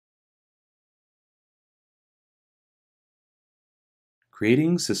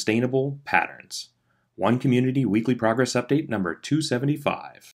Creating Sustainable Patterns. One Community Weekly Progress Update number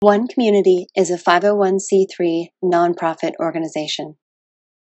 275. One Community is a 501c3 nonprofit organization.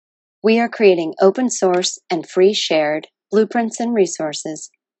 We are creating open source and free shared blueprints and resources,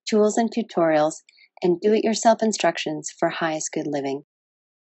 tools and tutorials, and do-it-yourself instructions for highest good living.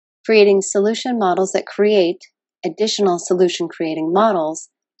 Creating solution models that create additional solution creating models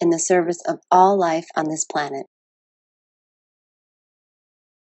in the service of all life on this planet.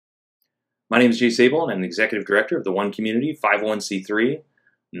 My name is Jay Sable, and I'm the Executive Director of the One Community 501c3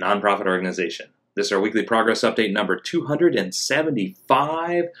 nonprofit organization. This is our weekly progress update number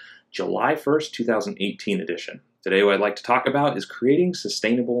 275, July 1st, 2018 edition. Today what I'd like to talk about is creating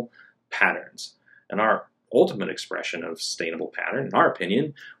sustainable patterns. And our ultimate expression of sustainable pattern, in our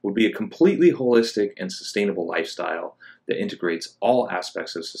opinion, would be a completely holistic and sustainable lifestyle that integrates all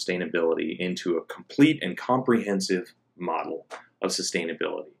aspects of sustainability into a complete and comprehensive model of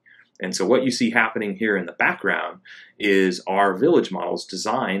sustainability. And so what you see happening here in the background is our village models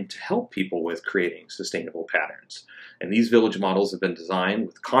designed to help people with creating sustainable patterns. And these village models have been designed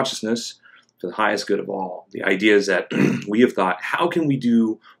with consciousness for the highest good of all. The idea is that we have thought, how can we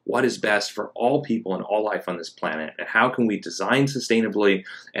do what is best for all people and all life on this planet? And how can we design sustainably?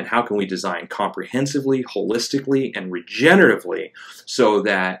 And how can we design comprehensively, holistically, and regeneratively so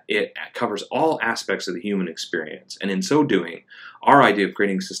that it covers all aspects of the human experience? And in so doing, our idea of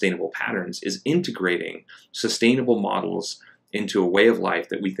creating sustainable patterns is integrating sustainable models into a way of life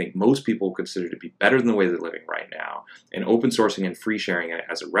that we think most people consider to be better than the way they're living right now, and open sourcing and free sharing it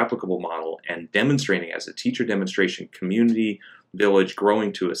as a replicable model and demonstrating as a teacher demonstration community, village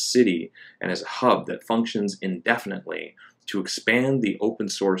growing to a city, and as a hub that functions indefinitely to expand the open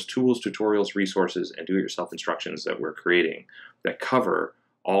source tools, tutorials, resources, and do-it-yourself instructions that we're creating that cover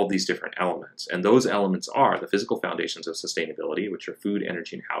all these different elements. And those elements are the physical foundations of sustainability, which are food,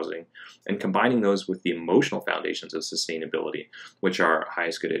 energy, and housing, and combining those with the emotional foundations of sustainability, which are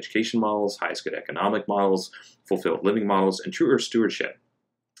highest good education models, highest good economic models, fulfilled living models, and true earth stewardship.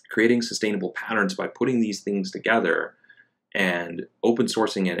 Creating sustainable patterns by putting these things together and open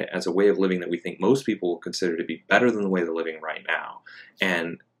sourcing it as a way of living that we think most people will consider to be better than the way they're living right now,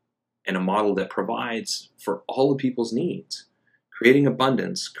 and a model that provides for all of people's needs. Creating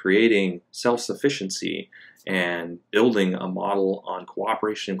abundance, creating self-sufficiency, and building a model on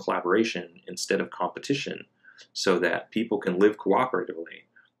cooperation and collaboration instead of competition so that people can live cooperatively,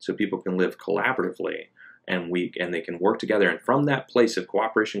 so people can live collaboratively, and they can work together. And from that place of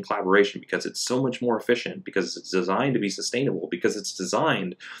cooperation and collaboration, because it's so much more efficient, because it's designed to be sustainable, because it's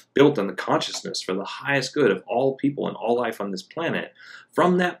designed, built on the consciousness for the highest good of all people and all life on this planet,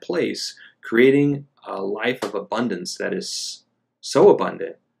 from that place, creating a life of abundance that is so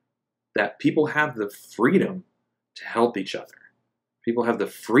abundant that people have the freedom to help each other. People have the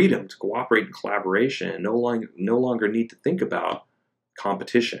freedom to cooperate in collaboration and no longer need to think about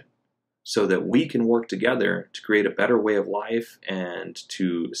competition, so that we can work together to create a better way of life and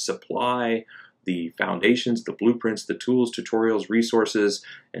to supply the foundations, the blueprints, the tools, tutorials, resources,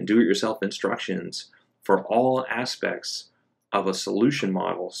 and do-it-yourself instructions for all aspects of a solution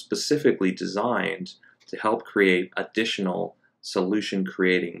model specifically designed to help create additional solution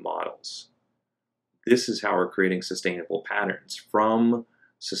creating models. This is how we're creating sustainable patterns from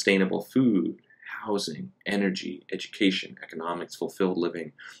sustainable food, housing, energy, education, economics, fulfilled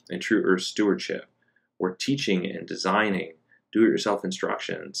living, and true earth stewardship. We're teaching and designing do-it-yourself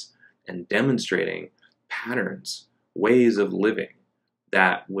instructions and demonstrating patterns, ways of living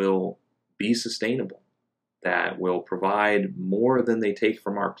that will be sustainable, that will provide more than they take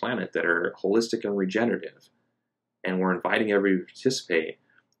from our planet, that are holistic and regenerative. And we're inviting everybody to participate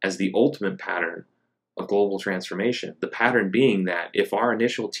as the ultimate pattern of global transformation. The pattern being that if our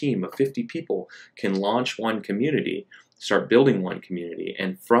initial team of 50 people can launch one community, start building one community,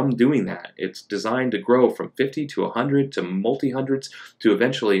 and from doing that, it's designed to grow from 50 to 100 to multi-hundreds to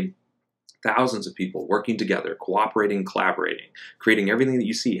eventually thousands of people working together, cooperating, collaborating, creating everything that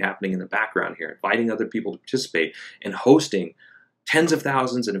you see happening in the background here, inviting other people to participate, and hosting tens of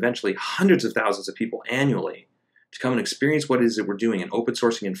thousands and eventually hundreds of thousands of people annually to come and experience what it is that we're doing, and open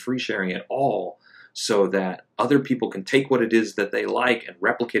sourcing and free sharing it all so that other people can take what it is that they like and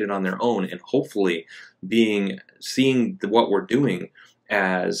replicate it on their own, and hopefully seeing what we're doing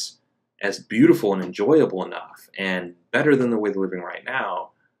as beautiful and enjoyable enough and better than the way they're living right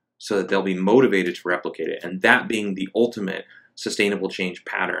now, so that they'll be motivated to replicate it. And that being the ultimate sustainable change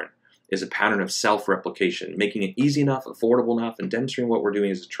pattern is a pattern of self-replication, making it easy enough, affordable enough, and demonstrating what we're doing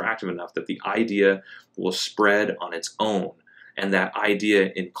is attractive enough that the idea will spread on its own. And that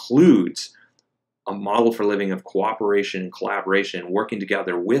idea includes a model for living of cooperation and collaboration, working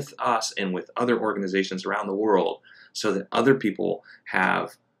together with us and with other organizations around the world so that other people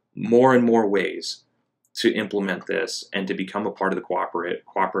have more and more ways to implement this and to become a part of the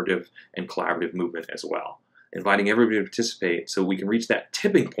cooperative and collaborative movement as well. Inviting everybody to participate so we can reach that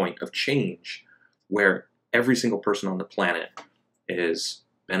tipping point of change where every single person on the planet is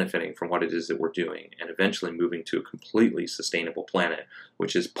benefiting from what it is that we're doing and eventually moving to a completely sustainable planet,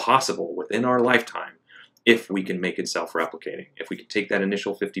 which is possible within our lifetime if we can make it self-replicating. If we can take that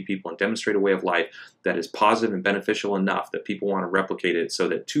initial 50 people and demonstrate a way of life that is positive and beneficial enough that people want to replicate it so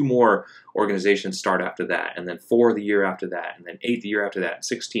that 2 more organizations start after that, and then 4 the year after that, and then 8 the year after that,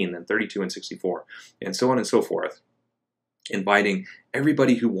 16, then 32 and 64, and so on and so forth. Inviting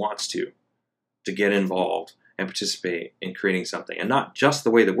everybody who wants to get involved and participate in creating something. And not just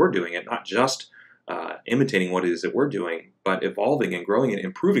the way that we're doing it, not just imitating what it is that we're doing, but evolving and growing it,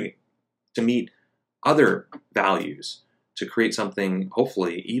 improving it to meet other values, to create something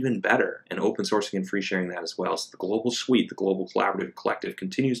hopefully even better, and open sourcing and free sharing that as well. So the global suite, the global collaborative collective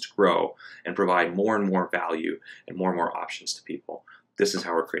continues to grow and provide more and more value and more options to people. This is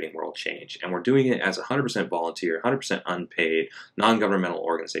how we're creating world change. And we're doing it as a 100% volunteer, 100% unpaid, non-governmental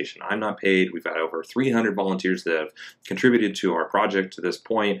organization. I'm not paid. We've got over 300 volunteers that have contributed to our project to this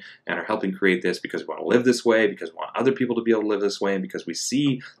point and are helping create this because we want to live this way, because we want other people to be able to live this way, and because we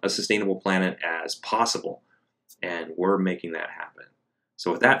see a sustainable planet as possible. And we're making that happen.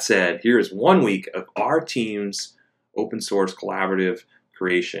 So with that said, here is 1 week of our team's open source collaborative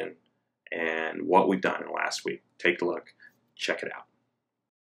creation and what we've done in the last week. Take a look. Check it out.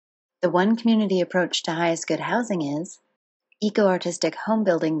 The one community approach to highest good housing is eco-artistic home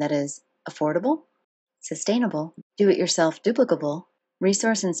building that is affordable, sustainable, do-it-yourself duplicable,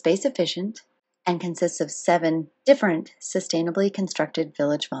 resource and space efficient, and consists of 7 different sustainably constructed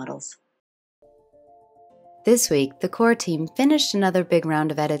village models. This week, the core team finished another big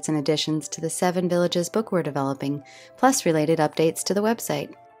round of edits and additions to the 7 villages book we're developing, plus related updates to the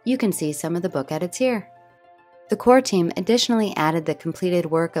website. You can see some of the book edits here. The core team additionally added the completed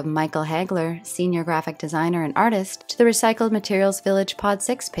work of Michael Hagler, senior graphic designer and artist, to the Recycled Materials Village Pod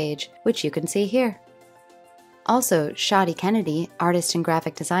 6 page, which you can see here. Also, Shadi Kennedy, artist and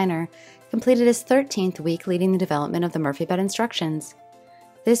graphic designer, completed his 13th week leading the development of the Murphy Bed instructions.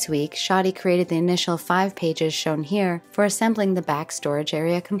 This week, Shadi created the initial 5 pages shown here for assembling the back storage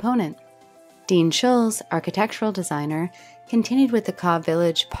area component. Dean Schulz, architectural designer, continued with the Cobb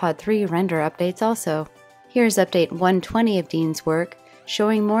Village Pod 3 render updates also. Here's update 120 of Dean's work,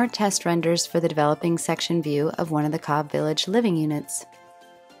 showing more test renders for the developing section view of one of the Cobb Village living units.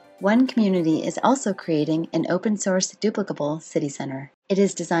 One Community is also creating an open-source duplicable city center. It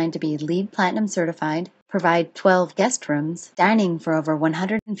is designed to be LEED Platinum certified, provide 12 guest rooms, dining for over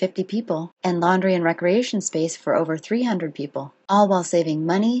 150 people, and laundry and recreation space for over 300 people, all while saving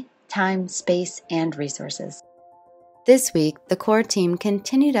money, time, space, and resources. This week, the core team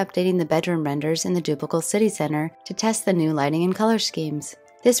continued updating the bedroom renders in the Duplicable City Center to test the new lighting and color schemes.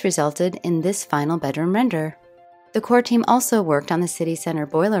 This resulted in this final bedroom render. The core team also worked on the City Center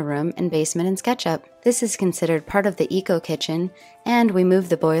boiler room and basement in SketchUp. This is considered part of the Eco Kitchen, and we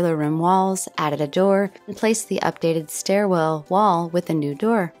moved the boiler room walls, added a door, and placed the updated stairwell wall with a new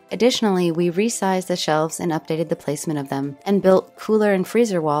door. Additionally, we resized the shelves and updated the placement of them, and built cooler and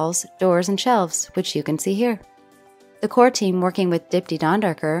freezer walls, doors, and shelves, which you can see here. The core team, working with Dipti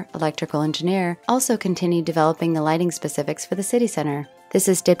Dondarker, electrical engineer, also continued developing the lighting specifics for the city center. This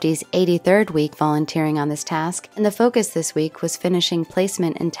is Dipti's 83rd week volunteering on this task, and the focus this week was finishing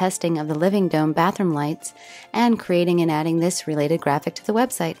placement and testing of the Living Dome bathroom lights and creating and adding this related graphic to the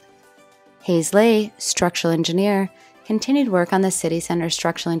website. Hayes Lay, structural engineer, continued work on the city center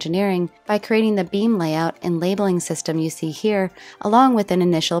structural engineering by creating the beam layout and labeling system you see here, along with an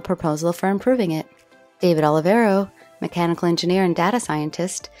initial proposal for improving it. David Olivero, mechanical engineer and data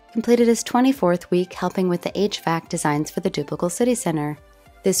scientist, completed his 24th week helping with the HVAC designs for the Duplicable City Center.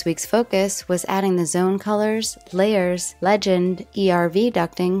 This week's focus was adding the zone colors, layers, legend, ERV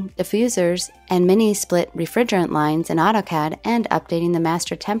ducting, diffusers, and mini-split refrigerant lines in AutoCAD and updating the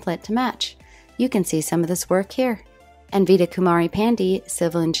master template to match. You can see some of this work here. And Vita Kumari Pandey,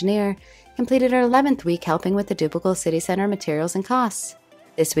 civil engineer, completed her 11th week helping with the Duplicable City Center materials and costs.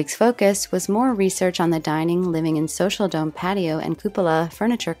 This week's focus was more research on the dining, living, and social dome patio and cupola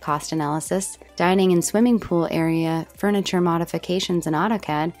furniture cost analysis, dining and swimming pool area furniture modifications in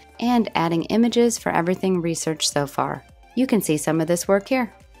AutoCAD, and adding images for everything researched so far. You can see some of this work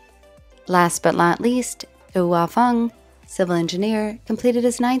here. Last but not least, Hua Feng, civil engineer, completed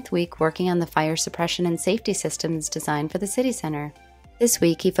his 9th week working on the fire suppression and safety systems design for the city center. This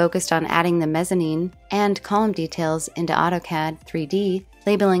week, he focused on adding the mezzanine and column details into AutoCAD 3D,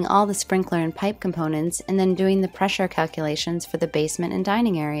 labeling all the sprinkler and pipe components, and then doing the pressure calculations for the basement and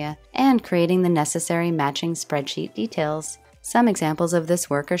dining area, and creating the necessary matching spreadsheet details. Some examples of this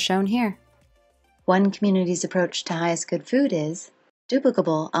work are shown here. One community's approach to highest good food is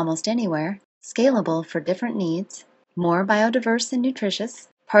duplicable almost anywhere, scalable for different needs, more biodiverse and nutritious,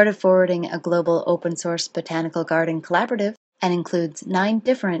 part of forwarding a global open-source botanical garden collaborative, and includes 9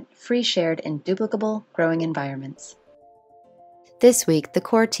 different free, shared, and duplicable growing environments. This week, the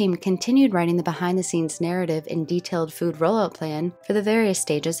core team continued writing the behind-the-scenes narrative and detailed food rollout plan for the various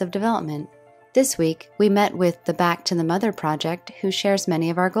stages of development. This week, we met with the Back to the Mother project, who shares many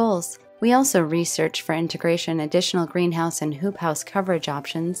of our goals. We also researched for integration additional greenhouse and hoop house coverage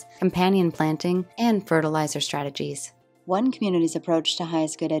options, companion planting, and fertilizer strategies. One community's approach to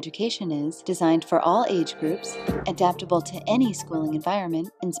highest good education is designed for all age groups, adaptable to any schooling environment,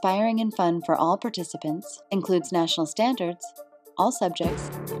 inspiring and fun for all participants, includes national standards, all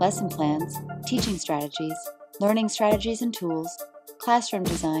subjects, lesson plans, teaching strategies, learning strategies and tools, classroom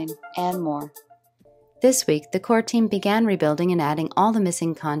design, and more. This week, the core team began rebuilding and adding all the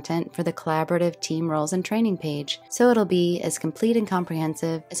missing content for the collaborative team roles and training page, so it'll be as complete and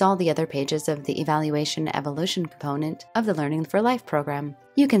comprehensive as all the other pages of the evaluation evolution component of the Learning for Life program.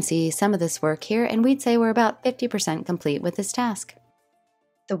 You can see some of this work here, and we'd say we're about 50% complete with this task.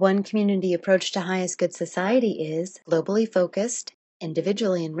 The one community approach to highest good society is globally focused,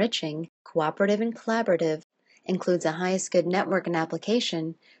 individually enriching, cooperative and collaborative, includes a highest good network and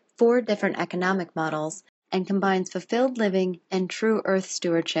application, 4 different economic models, and combines fulfilled living and true Earth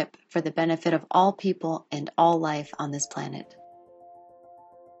stewardship for the benefit of all people and all life on this planet.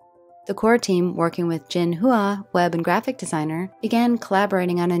 The core team, working with Jin Hua, web and graphic designer, began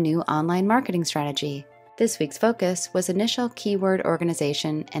collaborating on a new online marketing strategy. This week's focus was initial keyword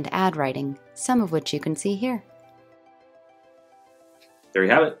organization and ad writing, some of which you can see here. There you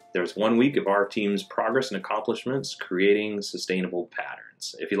have it. There's 1 week of our team's progress and accomplishments creating sustainable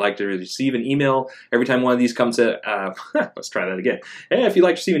patterns. If you'd like to receive an email every time one of these comes out, let's try that again. Hey, if you'd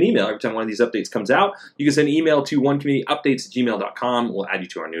like to receive an email every time one of these updates comes out, you can send an email to onecommunityupdates@gmail.com. We'll add you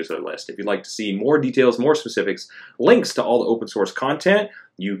to our newsletter list. If you'd like to see more details, more specifics, links to all the open source content,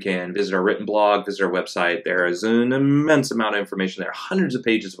 you can visit our written blog, visit our website. There is an immense amount of information there, hundreds of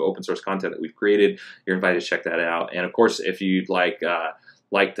pages of open source content that we've created. You're invited to check that out. And of course, if you'd like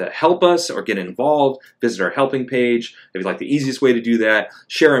to help us or get involved, visit our helping page. If you'd like the easiest way to do that,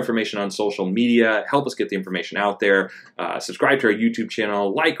 share information on social media, help us get the information out there, subscribe to our YouTube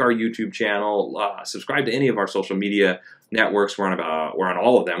channel, like our YouTube channel, subscribe to any of our social media networks. We're on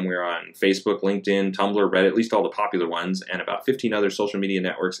all of them. We're on Facebook, LinkedIn, Tumblr, Reddit, at least all the popular ones, and about 15 other social media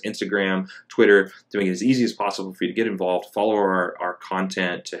networks, Instagram, Twitter, to make it as easy as possible for you to get involved, follow our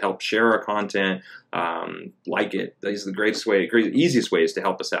content, to help share our content, like it. These are the easiest ways to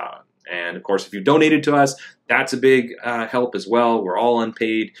help us out. And of course, if you've donated to us, that's a big help as well. We're all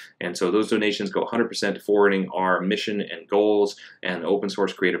unpaid, and so those donations go 100% to forwarding our mission and goals and the open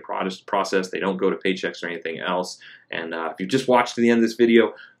source creative process. They don't go to paychecks or anything else. And if you've just watched to the end of this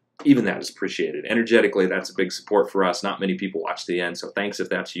video, even that is appreciated. Energetically, that's a big support for us. Not many people watch to the end, so thanks if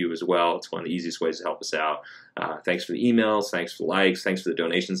that's you as well. It's one of the easiest ways to help us out. Thanks for the emails, thanks for the likes, thanks for the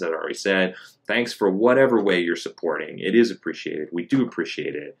donations that I already said. Thanks for whatever way you're supporting. It is appreciated. We do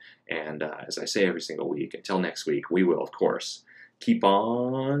appreciate it. And as I say every single week, until next week, we will, of course, keep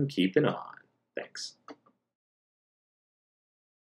on keeping on. Thanks.